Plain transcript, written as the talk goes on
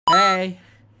Hey.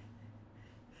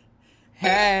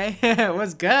 Hey,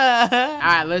 what's good? All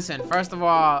right, listen, first of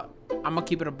all, I'm gonna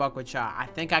keep it a buck with y'all. I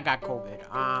think I got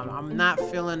COVID. I'm not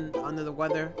feeling under the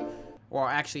weather. Or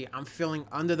actually, I'm feeling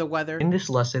under the weather. In this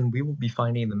lesson, we will be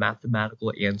finding the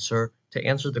mathematical answer to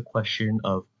answer the question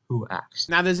of who asked.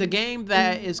 Now, there's a game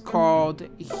that is called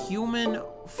Human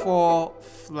Fall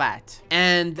Flat.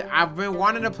 And I've been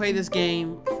wanting to play this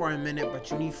game for a minute, but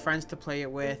you need friends to play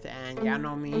it with. And y'all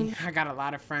know me, I got a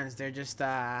lot of friends. They're just,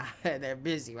 they're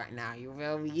busy right now. You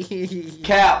feel me?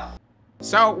 Cap.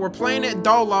 So, we're playing it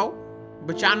dolo,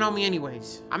 but y'all know me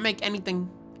anyways. I make anything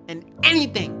and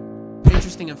anything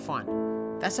interesting and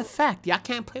fun. That's a fact. Y'all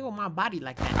can't play with my body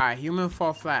like that. All right, human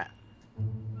fall flat.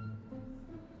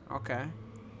 Okay.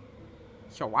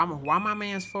 Yo, why my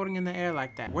man's floating in the air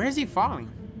like that? Where is he falling?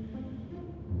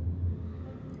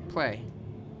 Play.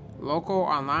 Local,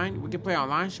 online? We can play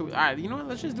online? Should we? All right, you know what?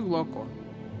 Let's just do local.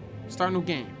 Start new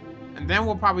game. And then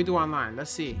we'll probably do online. Let's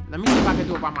see. Let me see if I can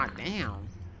do it by my... Damn.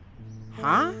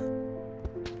 Huh?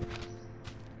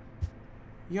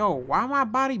 Yo, why my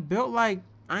body built like...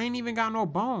 I ain't even got no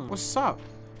bone. What's up?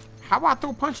 How about I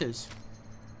throw punches?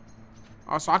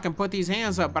 Oh, so I can put these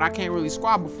hands up, but I can't really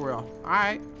squabble for real.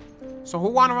 Alright. So who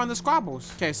wanna run the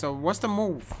squabbles? Okay, so what's the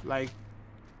move? Like,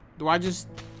 do I just...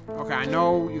 Okay, I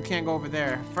know you can't go over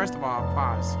there. First of all,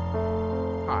 pause.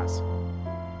 Pause.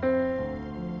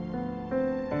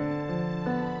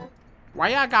 Why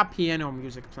y'all got piano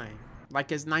music playing?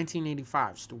 Like it's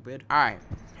 1985, stupid. Alright,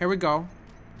 here we go.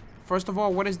 First of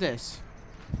all, what is this?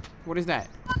 What is that?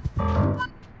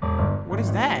 What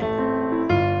is that?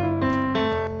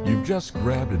 You've just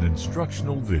grabbed an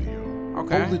instructional video.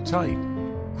 Okay. Hold it tight.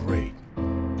 Great.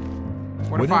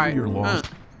 What Whenever if I... you're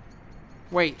lost...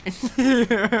 Wait.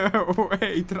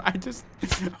 Wait, did I just...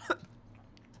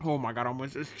 Oh my god, I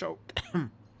almost just choked.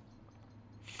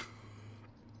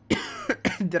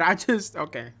 Did I just...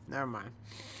 Okay, never mind.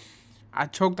 I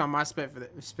choked on my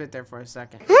spit there for a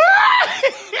second.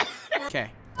 Okay.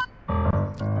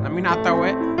 Let me not throw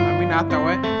it. Let me not throw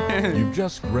it. You've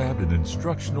just grabbed an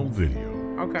instructional video.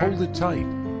 Okay. Hold it tight.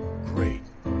 Great.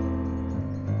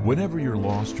 Whenever you're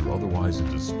lost or otherwise in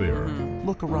despair,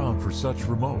 look around for such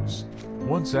remotes.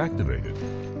 Once activated,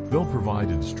 they'll provide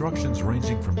instructions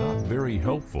ranging from not very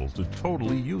helpful to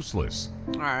totally useless.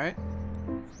 Alright.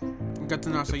 Good to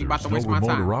know, so If you about to there's waste no my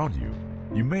remote time. around you,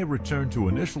 you may return to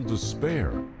initial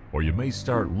despair, or you may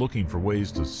start looking for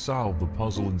ways to solve the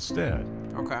puzzle instead.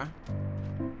 Okay.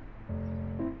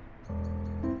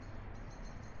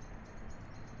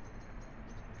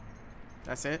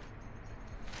 That's it?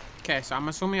 Okay, so I'm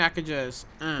assuming I could just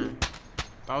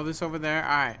throw this over there.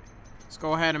 Alright. Let's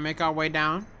go ahead and make our way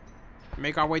down.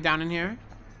 Make our way down in here.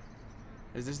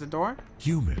 Is this the door?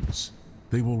 Humans,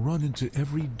 they will run into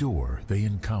every door they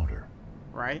encounter.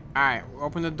 Right. Alright,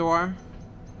 open the door.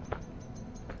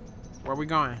 Where we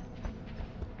going?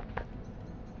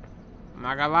 I'm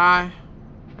not gonna lie.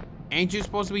 Ain't you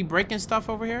supposed to be breaking stuff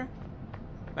over here?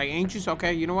 Like, ain't you?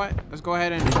 Okay, you know what? Let's go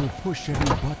ahead and... They will push every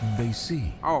button they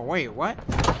see. Oh, wait, what?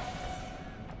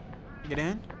 Get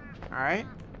in. Alright.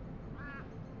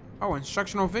 Oh,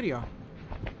 instructional video.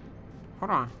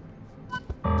 Hold on.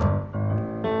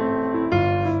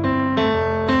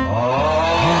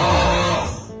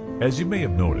 As you may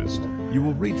have noticed, you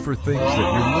will reach for things that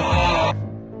you're looking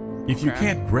for. If you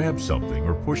can't grab something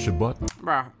or push a button...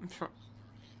 Bro.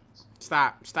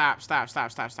 Stop.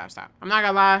 I'm not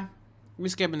gonna lie. We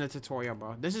skipping the tutorial,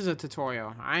 bro. This is a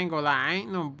tutorial. I ain't gonna lie. I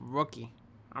ain't no rookie.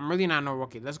 I'm really not no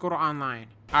rookie. Let's go to online.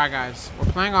 Alright, guys.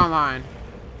 We're playing online.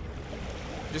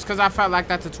 Just because I felt like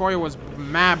that tutorial was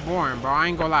mad boring, bro. I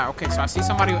ain't gonna lie. Okay, so I see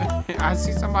somebody... I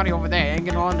see somebody over there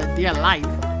hanging on the dear life.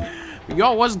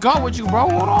 Yo, what's good with you, bro?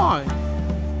 Hold on.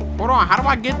 Hold on. How do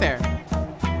I get there?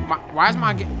 Why is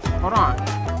my... Hold on.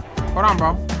 Hold on,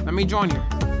 bro. Let me join you.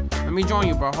 Let me join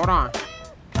you, bro. Hold on.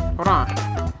 Hold on.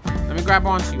 Let me grab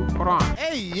onto you. Hold on.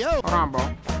 Hey, yo. Hold on, bro.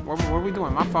 What are we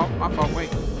doing? My fault. My fault. Wait.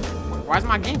 Why is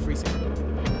my game freezing?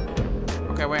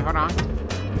 Okay, wait. Hold on.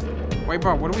 Wait,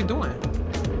 bro. What are we doing?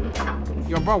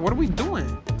 Yo, bro. What are we doing?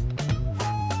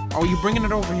 Oh, you bringing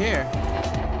it over here.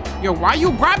 Yo, why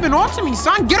you grabbing onto me,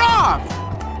 son? Get off!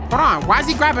 Hold on. Why is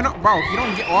he grabbing up? Bro, if you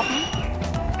don't get off me...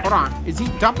 Hold on. Is he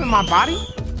dumping my body?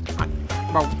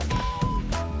 Bro,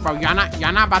 y'all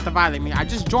not about to violate me. I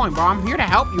just joined, bro. I'm here to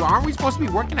help you. Aren't we supposed to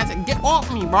be working as a... Get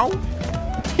off me, bro.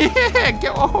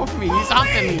 Get off me. He's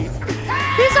hunting me.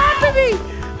 He's hunting me.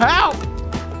 Help.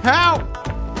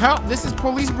 Help. Help. This is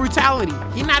police brutality.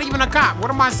 He's not even a cop. What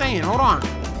am I saying? Hold on.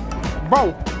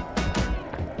 Bro.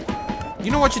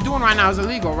 You know what you're doing right now is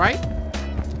illegal, right?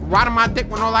 Riding my dick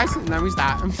with no license? Let me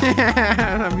stop.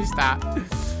 Let me stop.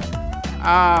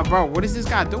 Bro, what is this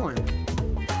guy doing?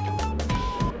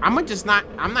 I'm not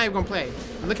even gonna play.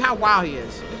 Look how wild he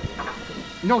is.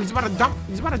 No, he's about to dump.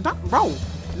 He's about to dump. Bro,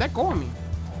 let go of me.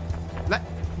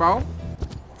 Bro.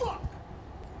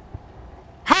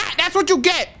 Ha! That's what you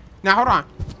get. Now, hold on.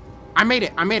 I made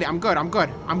it. I'm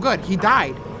good. He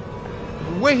died.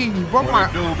 Wait, he broke my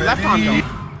left arm, though.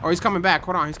 Oh, he's coming back.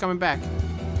 Hold on. He's coming back.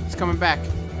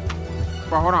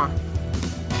 Bro, hold on.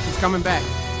 He's coming back.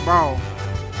 Bro,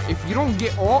 if you don't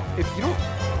get off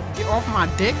my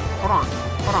dick. Hold on.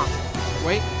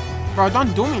 Wait. Bro,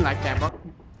 don't do me like that, bro.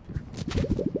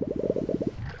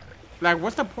 Like,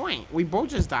 what's the point? We both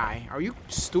just die. Are you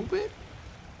stupid?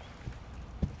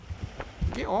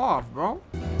 Get off, bro.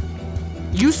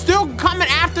 You still coming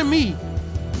after me?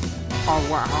 Oh,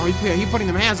 wow. Oh, he putting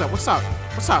them hands up. What's up?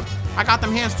 I got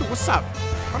them hands too. What's up?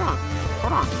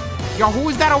 Hold on. Yo, who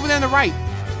is that over there on the right?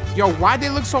 Yo, why they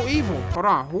look so evil? Hold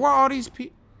on. Who are all these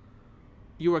people?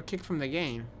 You were kicked from the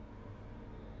game.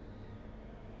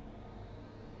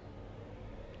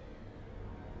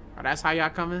 Oh, that's how y'all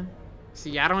coming?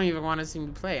 See, y'all don't even want to see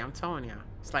me play. I'm telling y'all.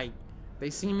 It's like, they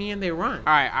see me and they run. All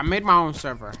right, I made my own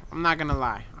server. I'm not gonna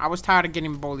lie. I was tired of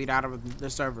getting bullied out of the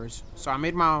servers. So I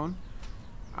made my own.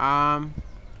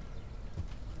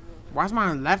 Why's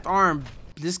my left arm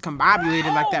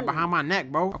discombobulated like that behind my neck,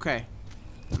 bro? Okay.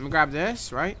 Let me grab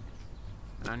this, right?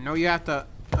 And I know you have to,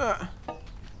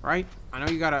 right? I know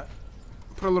you gotta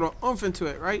put a little oomph into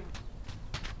it, right?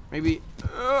 Maybe,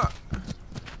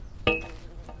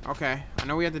 okay, I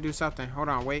know we have to do something. Hold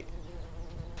on, wait.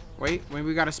 Maybe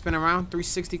we gotta spin around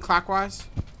 360 clockwise.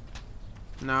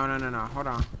 No. Hold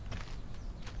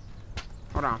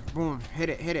on. Boom. Hit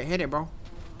it, bro.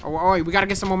 Oh, wait, we gotta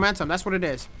get some momentum. That's what it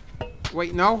is.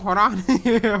 Wait, no, hold on.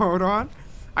 Hold on.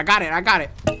 I got it.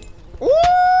 Ooh!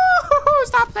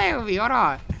 Stop playing with me. Hold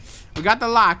on. We got the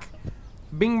lock.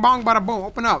 Bing bong, bada boom.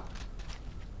 Open up.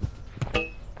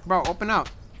 Bro, open up.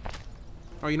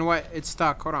 Oh, you know what? It's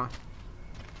stuck. Hold on.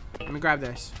 Let me grab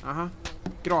this.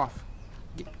 Get off.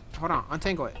 Hold on.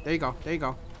 Untangle it. There you go. There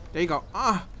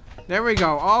we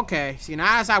go. Okay. See,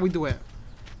 now that's how we do it.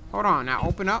 Hold on. Now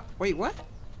open up. Wait, what?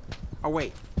 Oh,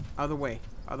 wait. Other way.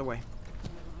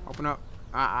 Open up.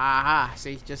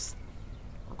 See, just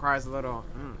requires a little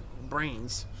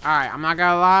brains. All right. I'm not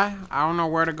gonna lie. I don't know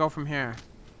where to go from here.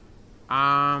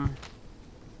 I'm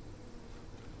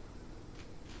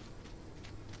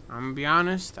gonna be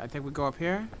honest. I think we go up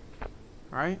here.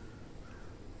 Right.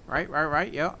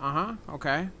 Yeah.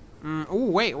 Okay.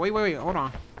 Ooh, wait. Hold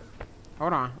on.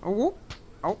 Oh,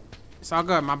 it's all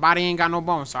good. My body ain't got no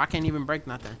bones, so I can't even break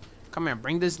nothing. Come here.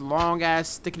 Bring this long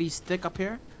ass stickety stick up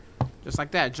here. Just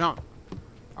like that. Jump.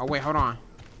 Oh, wait. Hold on.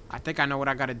 I think I know what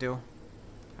I gotta do.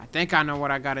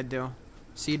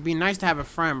 See, it'd be nice to have a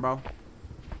friend, bro.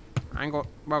 I ain't go...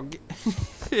 Bro,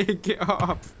 get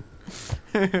off.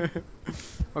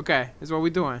 Okay. This is what we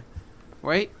doing.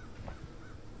 Wait.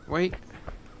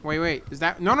 Is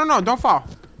that... No. Don't fall.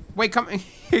 Wait, come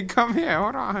here.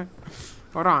 Hold on.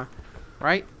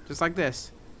 Right? Just like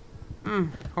this.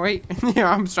 Wait. Yeah,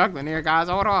 I'm struggling here, guys.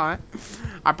 Hold on.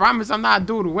 I promise I'm not a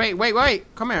doodle. Wait.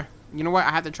 Come here. You know what?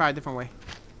 I have to try a different way.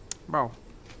 Bro.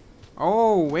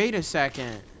 Oh, wait a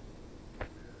second.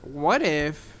 What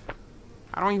if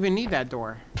I don't even need that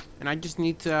door? And I just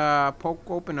need to poke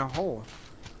open a hole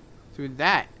through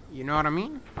that. You know what I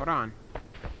mean? Hold on.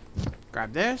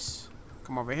 Grab this.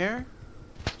 Come over here.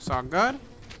 It's all good.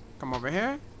 Come over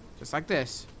here. Just like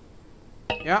this.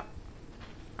 Yep.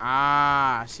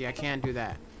 See, I can't do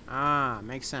that.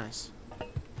 Makes sense.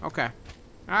 Okay.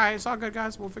 Alright, it's all good,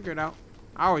 guys. We'll figure it out.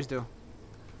 I always do.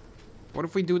 What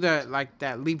if we do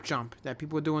that leap jump that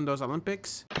people do in those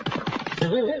Olympics?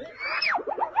 You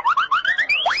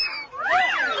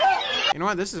know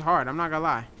what? This is hard. I'm not gonna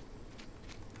lie.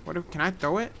 Can I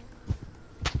throw it?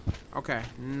 Okay,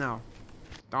 no.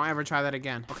 Don't ever try that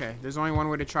again. Okay, there's only one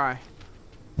way to try.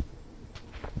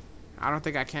 I don't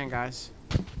think I can, guys.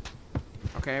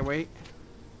 Okay, wait.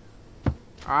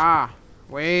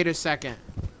 Wait a second.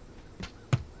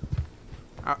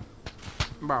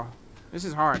 Bro, this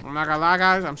is hard. I'm not gonna lie,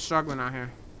 guys. I'm struggling out here.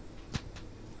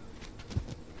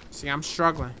 See, I'm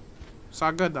struggling. It's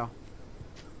all good, though.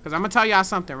 Because I'm gonna tell y'all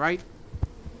something, right?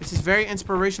 This is very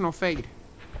inspirational fade.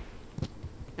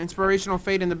 Inspirational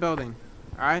fade in the building.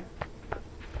 Alright?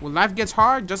 When life gets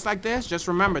hard, just like this, just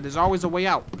remember, there's always a way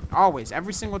out. Always.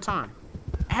 Every single time.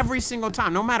 Every single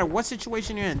time. No matter what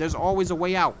situation you're in, there's always a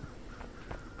way out.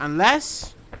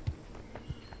 Unless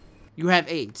you have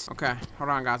AIDS. Okay. Hold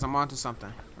on, guys. I'm onto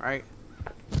something. Right?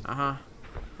 Now,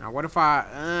 what if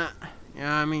I, you know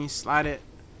what I mean? Slide it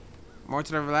more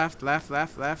to the left.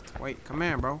 Wait, come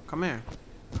here, bro. Come here.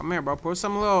 Come here, bro. Put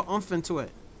some little oomph into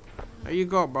it. There you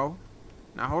go, bro.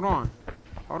 Now, hold on.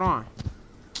 Hold on.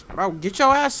 Bro, get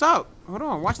your ass up. Hold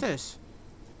on. Watch this.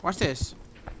 Watch this.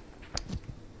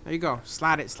 There you go.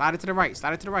 Slide it. Slide it to the right.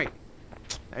 Slide it to the right.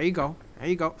 There you go. There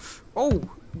you go. Oh.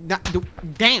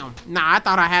 Damn. Nah, I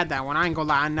thought I had that one. I ain't gonna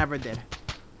lie. I never did.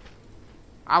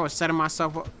 I was setting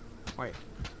myself up. Wait.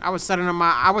 I was setting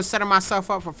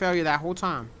myself up for failure that whole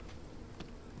time.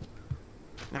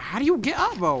 Now, how do you get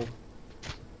up, bro?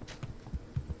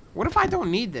 What if I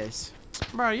don't need this?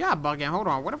 Bro, y'all bugging. Hold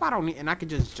on. What if I don't need... And I could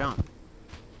just jump.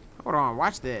 Hold on.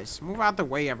 Watch this. Move out the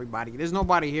way, everybody. There's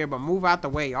nobody here, but move out the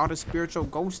way. All the spiritual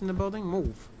ghosts in the building,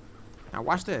 move. Now,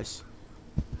 watch this.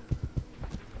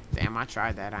 Damn, I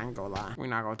tried that. I ain't gonna lie. We're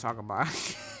not gonna talk about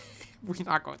it. We're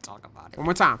not gonna talk about it. One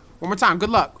more time. One more time. Good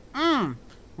luck.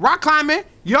 Rock climbing.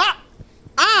 Yup.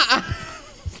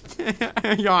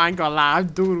 Yo, I ain't gonna lie. I'm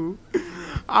doodle.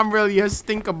 I'm really a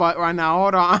stinker butt right now.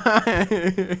 Hold on.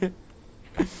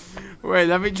 Wait,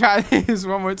 let me try this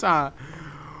one more time.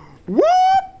 Whoop!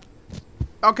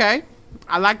 Okay.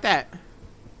 I like that.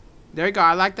 There you go.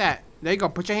 I like that. There you go.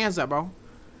 Put your hands up, bro.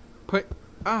 Put...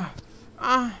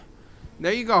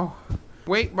 There you go.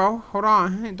 Wait, bro. Hold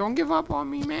on. Don't give up on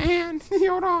me, man.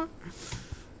 Hold on.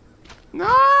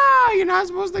 No, you're not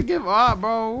supposed to give up,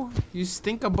 bro. You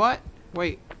stink a butt.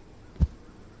 Wait.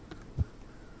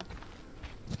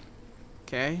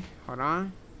 Okay. Hold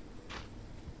on.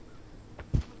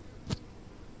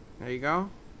 There you go.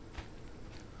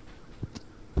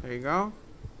 There you go.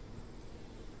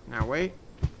 Now wait.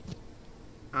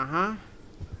 Now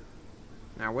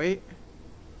wait.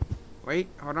 Wait.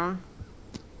 Hold on.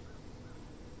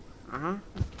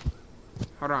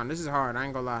 Hold on, this is hard, I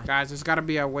ain't gonna lie. Guys, there's gotta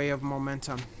be a way of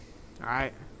momentum.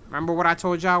 Alright? Remember what I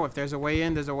told y'all? If there's a way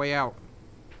in, there's a way out.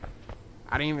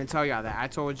 I didn't even tell y'all that. I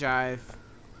told y'all if,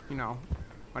 you know,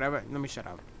 whatever. Let me shut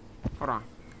up. Hold on.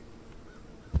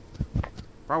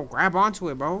 Bro, grab onto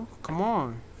it, bro. Come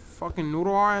on. Fucking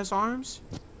noodle ass arms.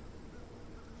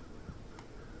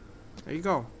 There you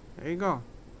go. There you go.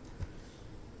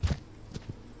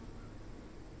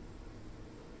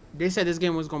 They said this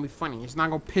game was gonna be funny. It's not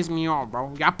gonna piss me off,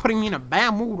 bro. Y'all putting me in a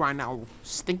bad mood right now,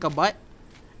 stinker butt.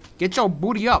 Get your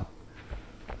booty up.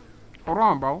 Hold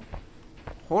on, bro.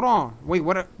 Hold on. Wait,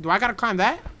 what? Do I gotta climb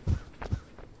that?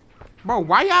 Bro,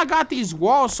 why y'all got these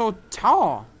walls so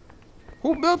tall?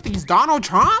 Who built these? Donald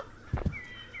Trump?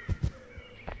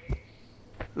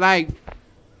 Like,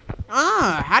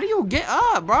 how do you get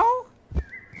up, bro?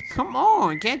 Come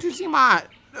on. Can't you see my...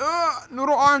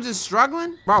 noodle arms is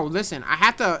struggling? Bro, listen, I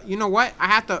have to, you know what? I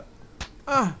have to,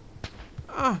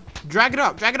 drag it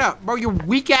up, Bro, your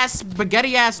weak ass,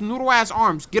 spaghetti ass, noodle ass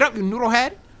arms. Get up, you noodle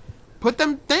head. Put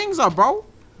them things up, bro.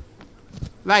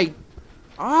 Like,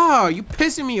 you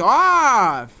pissing me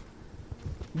off.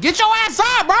 Get your ass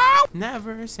up, bro.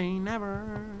 Never say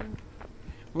never.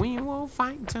 We will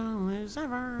fight till it's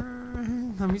ever.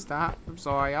 Let me stop. I'm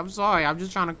sorry. I'm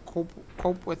just trying to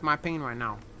cope with my pain right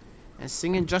now. And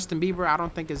singing Justin Bieber, I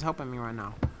don't think is helping me right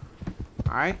now.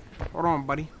 All right, hold on,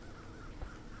 buddy.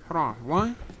 Hold on.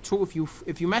 1, 2.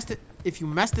 If you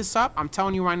mess this up, I'm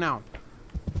telling you right now.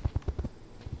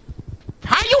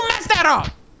 How you mess that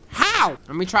up? How?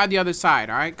 Let me try the other side,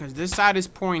 all right? Cause this side is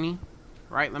pointy,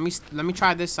 right? Let me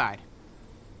try this side.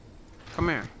 Come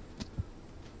here.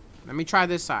 Let me try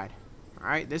this side. All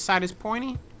right, this side is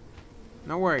pointy.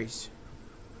 No worries.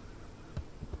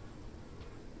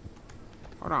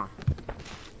 Hold on.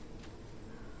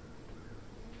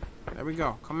 There we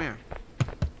go. Come here.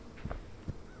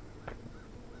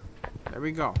 There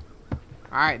we go.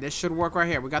 Alright, this should work right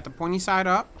here. We got the pointy side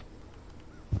up.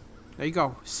 There you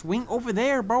go. Swing over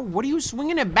there, bro. What are you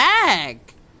swinging it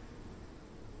back?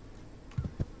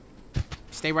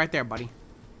 Stay right there, buddy.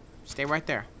 Stay right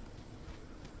there.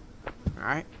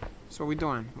 Alright. That's what we're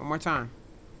doing. One more time.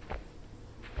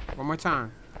 One more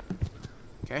time.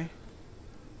 Okay.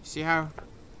 See how...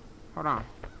 Hold on.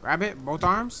 Grab it. Both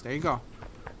arms. There you go.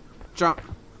 Jump.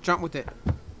 Jump with it.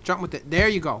 Jump with it. There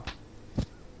you go.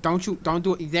 Don't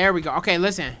do it. There we go. Okay,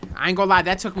 listen. I ain't gonna lie.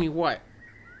 That took me, what?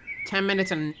 10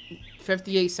 minutes and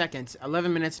 58 seconds.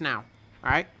 11 minutes now.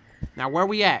 Alright? Now, where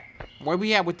we at? Where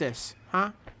we at with this?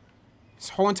 Huh? This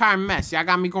whole entire mess. Y'all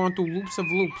got me going through loops of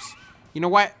loops. You know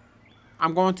what?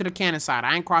 I'm going to the cannon side.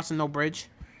 I ain't crossing no bridge.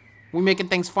 We making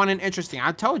things fun and interesting.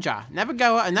 I told y'all. Never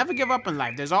give up in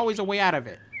life. There's always a way out of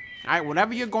it. Alright,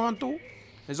 whatever you're going through,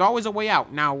 there's always a way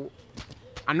out. Now,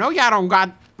 I know y'all don't got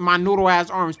my noodle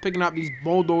ass arms picking up these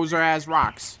bulldozer ass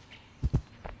rocks.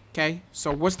 Okay,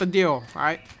 so what's the deal?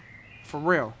 Alright? For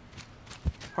real.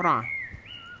 Hold on.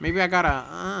 Maybe I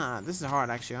gotta this is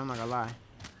hard actually, I'm not gonna lie.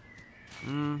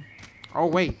 Oh,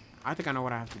 wait. I think I know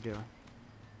what I have to do.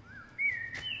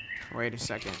 Wait a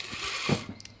second.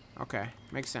 Okay.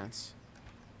 Makes sense.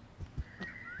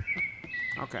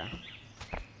 Okay.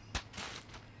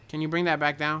 Can you bring that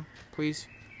back down, please?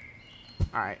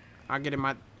 Alright. I'll get it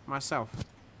myself.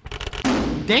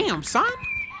 Damn, son!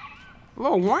 A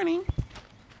little warning.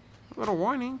 A little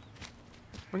warning.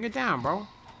 Bring it down, bro.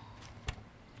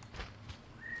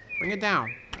 Bring it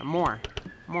down. More.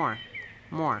 More.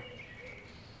 More.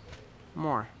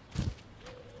 More.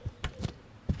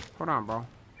 Hold on, bro.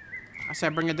 I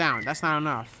said bring it down. That's not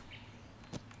enough.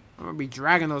 I'm gonna be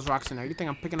dragging those rocks in there. You think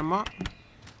I'm picking them up?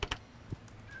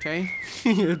 Okay.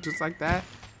 Just like that.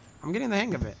 I'm getting the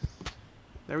hang of it.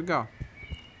 There we go.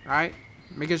 Alright.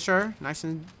 Making sure. Nice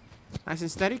and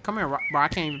steady. Come here, bro. I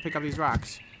can't even pick up these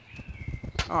rocks.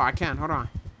 Oh, I can. Hold on.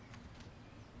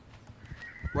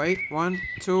 Wait. 1,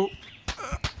 2.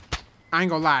 I ain't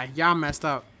gonna lie. Y'all messed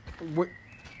up. What?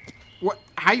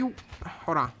 How you?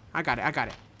 Hold on. I got it. I got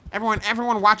it.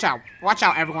 Everyone, watch out. Watch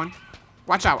out, everyone.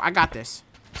 Watch out. I got this.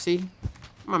 See?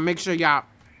 I'm gonna make sure y'all...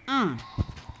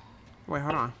 Wait,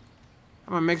 hold on.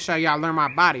 I'm gonna make sure y'all learn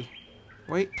my body.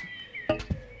 Wait.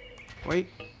 Wait.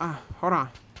 Hold on.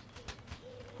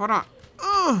 Hold on.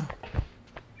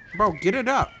 Bro, get it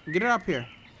up. Get it up here.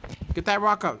 Get that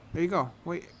rock up. There you go.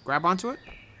 Wait. Grab onto it.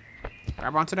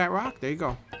 Grab onto that rock. There you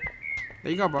go.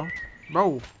 There you go, bro.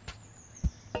 Bro.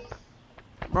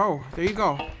 Bro, there you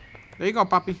go. There you go,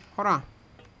 Poppy. Hold on.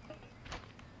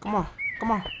 Come on.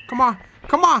 Come on. Come on.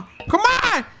 Come on. Come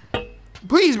on!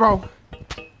 Please, bro.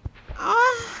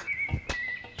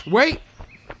 Wait.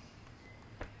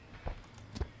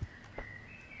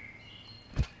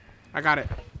 I got it.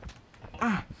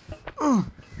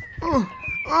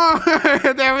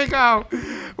 There we go.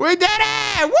 We did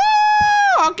it!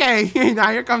 Woo! Okay,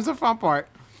 now here comes the fun part.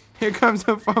 Here comes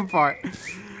the fun part.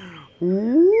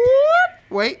 Whoop.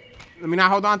 Wait, let me not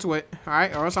hold on to it. All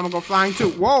right, or else I'm gonna go flying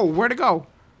too. Whoa, where'd it go?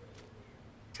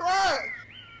 Try.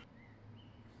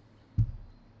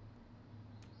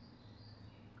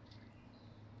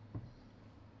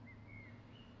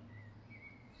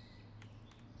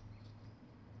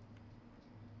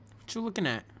 What you looking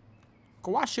at?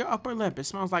 Go wash your upper lip. It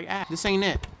smells like ass. This ain't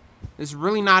it. This is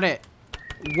really not it.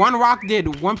 One rock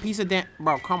did one piece of damn.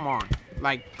 Bro, come on.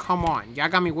 Like, come on. Y'all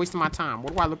got me wasting my time.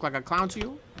 What do I look like, a clown to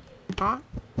you? Huh?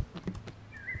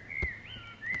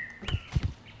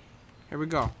 Here we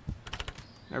go.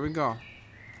 There we go.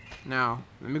 Now,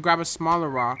 let me grab a smaller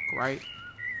rock, right?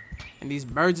 And these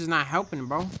birds is not helping,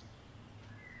 bro.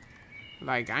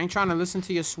 Like, I ain't trying to listen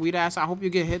to your sweet ass. I hope you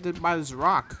get hit by this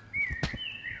rock.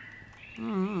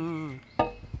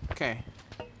 Okay.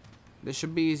 This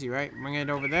should be easy, right? Bring it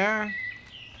over there.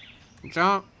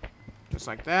 Jump. Just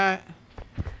like that.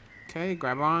 Okay,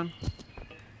 grab on.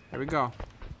 There we go.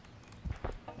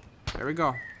 There we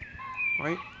go.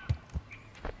 Wait.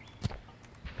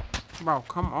 Bro,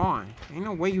 come on. Ain't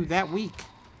no way you that weak.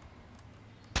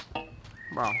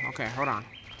 Bro, okay, hold on.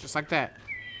 Just like that.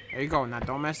 There you go. Now,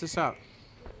 don't mess this up.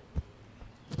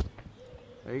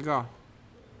 There you go.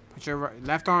 Put your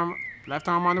left arm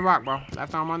on the rock, bro.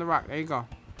 Left arm on the rock. There you go.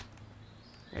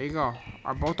 There you go.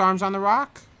 Are both arms on the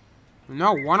rock?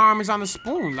 No, one arm is on the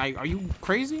spoon. Like, are you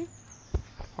crazy?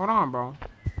 Hold on, bro.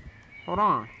 Hold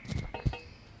on.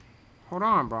 Hold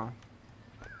on, bro.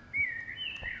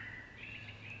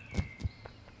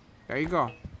 There you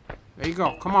go. There you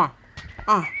go. Come on.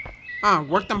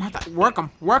 Work them. Work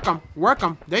them. Work them. Work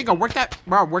them. There you go. Work that.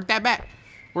 Bro, work that back.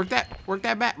 Work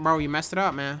that back. Bro, you messed it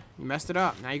up, man. You messed it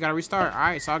up. Now you gotta restart.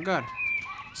 Alright, it's all good.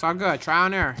 It's all good. Try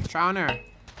on there. Try on there.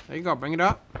 There you go. Bring it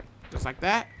up. Just like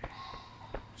that.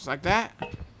 Just like that.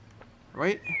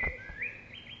 Wait.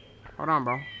 Hold on,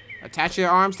 bro. Attach your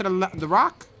arms to the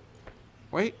rock.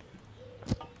 Wait.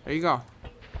 There you go.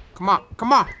 Come on.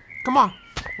 Come on. Come on.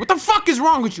 What the fuck is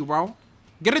wrong with you, bro?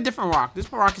 Get a different rock.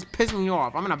 This rock is pissing me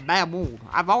off. I'm in a bad mood.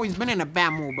 I've always been in a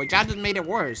bad mood, but y'all just made it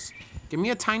worse. Give me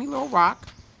a tiny little rock.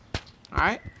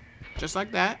 Alright. Just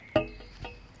like that.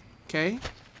 Okay.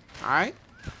 Alright.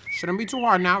 Shouldn't be too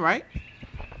hard now, right?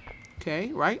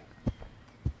 Okay, right?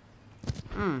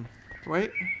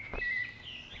 Wait.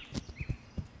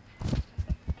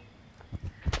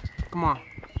 Come on.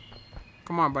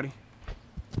 Come on, buddy.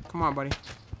 Come on, buddy.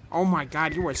 Oh my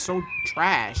god, you are so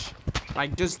trash.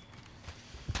 Like, just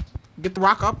get the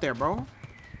rock up there, bro.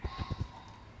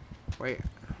 Wait.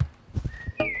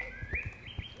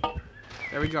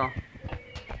 There we go.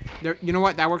 There, you know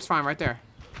what? That works fine right there.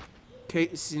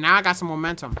 Okay, see, now I got some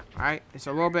momentum. Alright, it's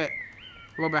a little bit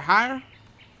higher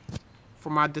for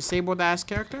my disabled ass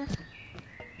character.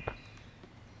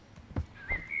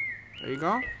 There you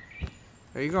go.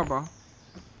 There you go, bro.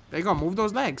 There you go. Move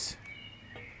those legs.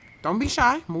 Don't be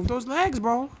shy. Move those legs,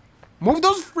 bro. Move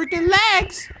those freaking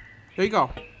legs. There you go.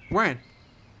 We're in.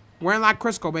 We're in like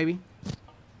Crisco, baby.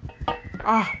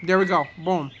 Ah, there we go.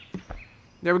 Boom.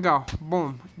 There we go.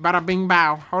 Boom. Bada bing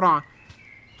bow. Hold on.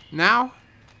 Now,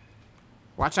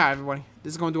 watch out, everybody.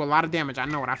 This is going to do a lot of damage. I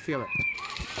know it. I feel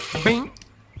it. Bing.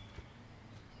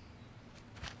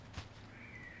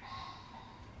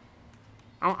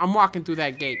 I'm walking through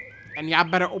that gate. And y'all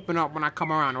better open up when I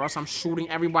come around, or else I'm shooting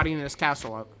everybody in this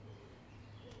castle up.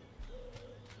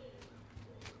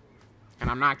 And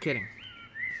I'm not kidding.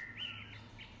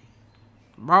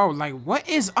 Bro, like, what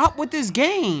is up with this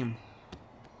game?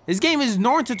 This game is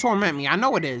known to torment me. I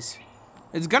know it is.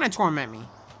 It's gonna torment me.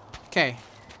 Okay.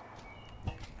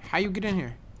 How you get in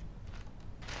here?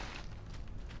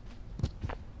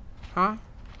 Huh?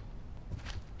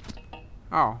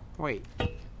 Oh, wait.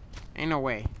 Ain't no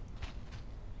way.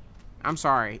 I'm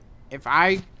sorry. If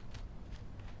I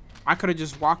could have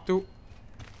just walked through.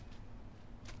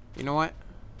 You know what?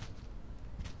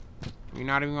 We're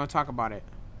not even gonna talk about it.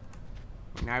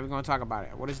 We're not even gonna talk about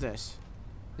it. What is this?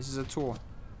 This is a tool.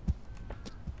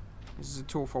 This is a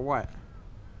tool for what?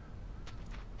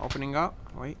 Opening up?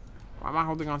 Wait. Why am I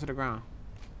holding onto the ground?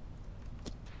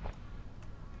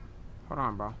 Hold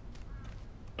on, bro.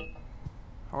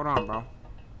 Hold on, bro.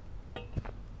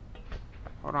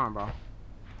 Hold on, bro.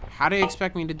 How do they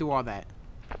expect me to do all that?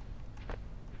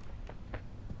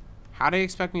 How do they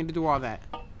expect me to do all that?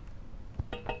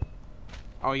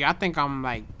 Oh, y'all think I'm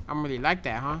really like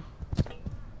that, huh?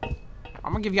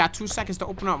 I'm gonna give y'all 2 seconds to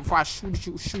open up before I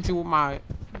shoot you with my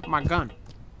gun.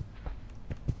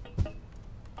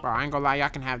 Bro, I ain't gonna lie, y'all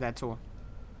can have that too.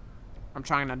 I'm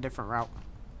trying a different route.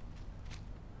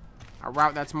 A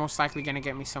route that's most likely gonna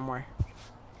get me somewhere.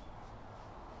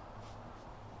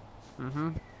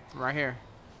 Right here.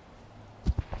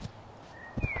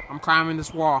 I'm climbing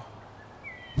this wall.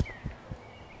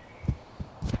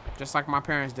 Just like my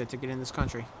parents did to get in this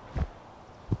country.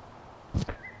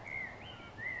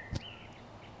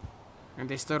 And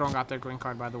they still don't got their green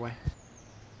card, by the way.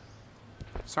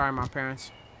 Sorry, my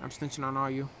parents. I'm snitching on all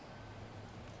you.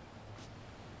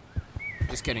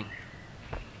 Just kidding.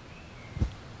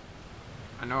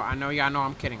 I know y'all know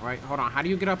I'm kidding, right? Hold on. How do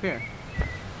you get up here?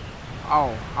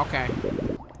 Oh, okay.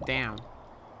 Damn.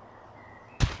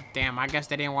 Damn, I guess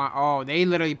they didn't want... Oh, they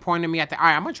literally pointed me at the...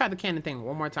 Alright, I'm gonna try the cannon thing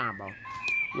one more time, bro.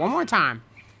 One more time.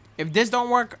 If this don't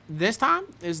work this time,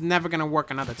 it's never gonna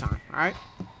work another time. Alright?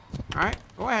 Alright,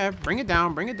 go ahead. Bring it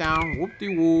down. Bring it down.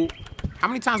 Whoop-de-whoop. How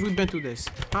many times we've been through this?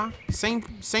 Huh? Same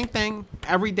thing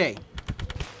every day.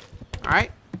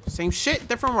 Alright? Same shit,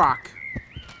 different rock.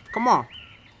 Come on.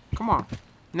 Come on.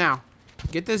 Now,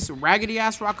 get this raggedy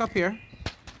ass rock up here.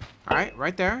 Alright,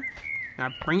 right there. Now,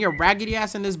 bring your raggedy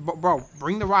ass in this... Bro,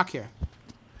 bring the rock here.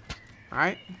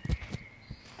 Alright?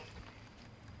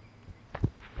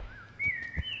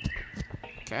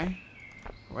 Okay.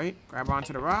 Wait, grab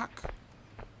onto the rock.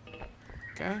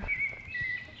 Okay.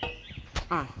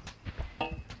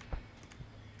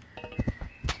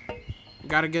 You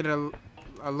gotta get a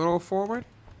little forward.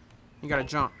 You gotta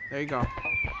jump. There you go.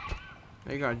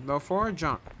 There you go. A little forward,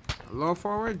 jump. A little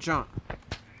forward, jump.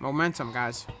 Momentum,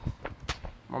 guys.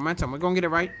 Momentum. We're gonna get it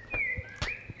right.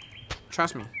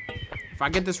 Trust me. If I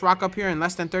get this rock up here in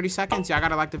less than 30 seconds, y'all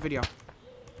gotta like the video.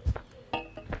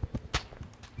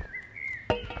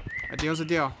 A deal's a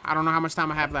deal. I don't know how much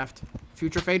time I have left.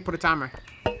 Future Fade, put a timer.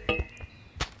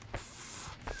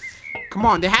 Come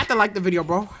on, they had to like the video,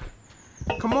 bro.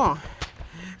 Come on.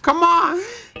 Come on.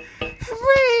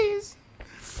 Please.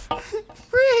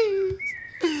 Please.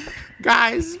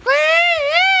 Guys,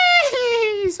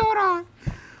 please. Hold on.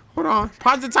 Hold on.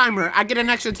 Pause the timer. I get an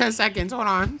extra 10 seconds. Hold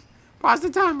on. Pause the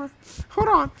timer. Hold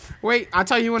on. Wait, I'll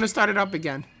tell you when to start it up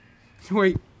again.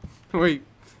 Wait. Wait.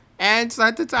 And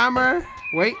start the timer.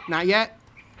 Wait, not yet.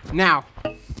 Now.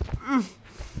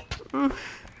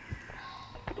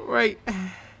 Wait.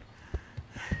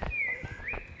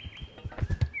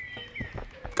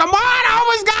 Come on, I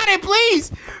almost got it,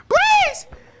 please. Please.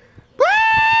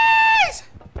 Please.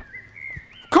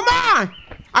 Come on.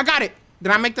 I got it.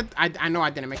 Did I make the... I know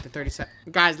I didn't make the 30 seconds.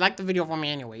 Guys, like the video for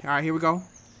me anyway. All right, here we go.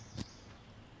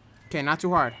 Okay, not too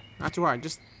hard. Not too hard.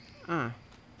 Just... Wait,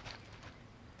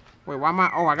 why am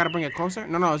I... Oh, I gotta bring it closer?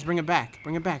 No, let's bring it back.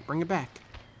 Bring it back. Bring it back.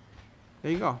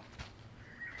 There you go.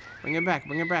 Bring it back.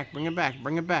 Bring it back. Bring it back.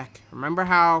 Bring it back. Remember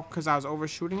how... Because I was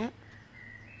overshooting it?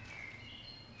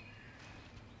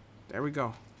 There we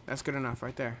go. That's good enough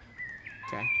right there.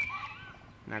 Okay.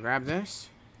 Now grab this.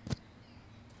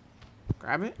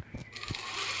 Grab it.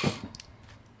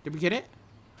 Did we get it?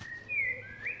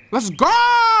 Let's go!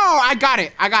 I got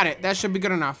it. I got it. That should be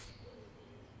good enough.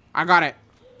 I got it.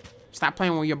 Stop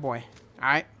playing with your boy.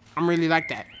 Alright? I'm really like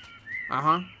that.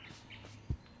 Uh-huh.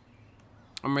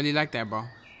 I'm really like that, bro.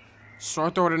 Sore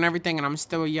throat and everything, and I'm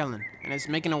still yelling. And it's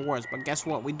making it worse. But guess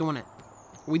what? We doing it.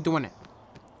 We doing it.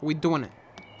 We doing it.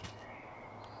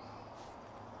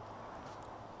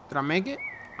 Did I make it?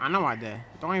 I know I did.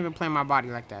 Don't even play my body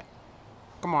like that.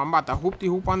 Come on, I'm about to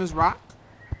hoop-de-hoop on this rock.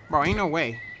 Bro, ain't no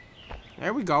way.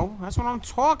 There we go. That's what I'm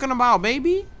talking about,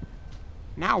 baby.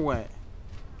 Now what?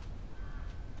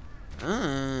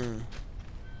 Hold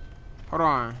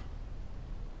on.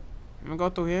 Let me go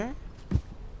through here.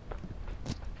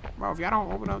 Bro, if y'all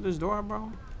don't open up this door,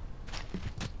 bro.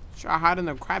 Should I hide in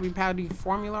the Krabby Patty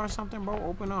formula or something, bro?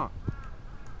 Open up.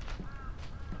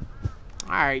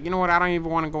 Alright, you know what? I don't even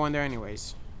want to go in there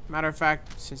anyways. Matter of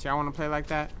fact, since y'all want to play like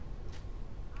that.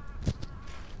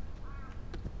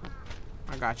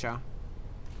 I got y'all.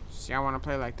 See, y'all want to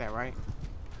play like that, right?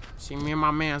 See, me and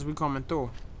my mans, we coming through.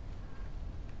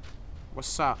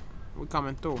 What's up? We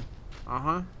coming through.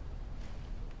 Uh-huh.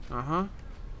 Uh-huh.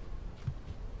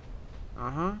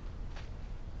 Uh-huh.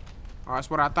 Oh, that's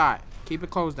what I thought. Keep it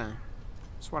closed then.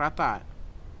 That's what I thought.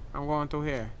 I'm going through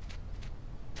here.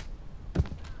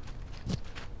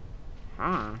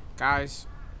 Guys.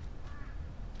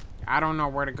 I don't know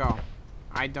where to go.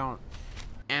 I don't.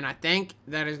 And I think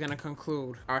that is going to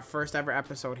conclude our first ever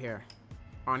episode here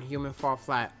on Human Fall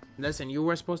Flat. Listen, you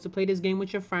were supposed to play this game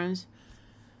with your friends.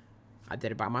 I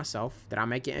did it by myself. Did I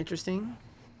make it interesting?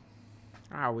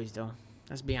 I always do.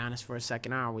 Let's be honest for a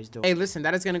second. I always do. Hey, listen,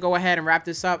 that is going to go ahead and wrap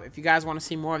this up. If you guys want to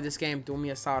see more of this game, do me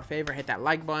a solid favor. Hit that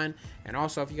like button. And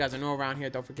also, if you guys are new around here,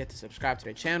 don't forget to subscribe to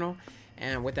the channel.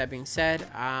 And with that being said,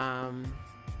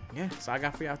 yeah, that's all I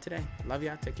got for y'all today. Love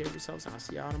y'all. Take care of yourselves. And I'll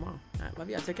see y'all tomorrow. All right, love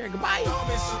y'all. Take care. Goodbye.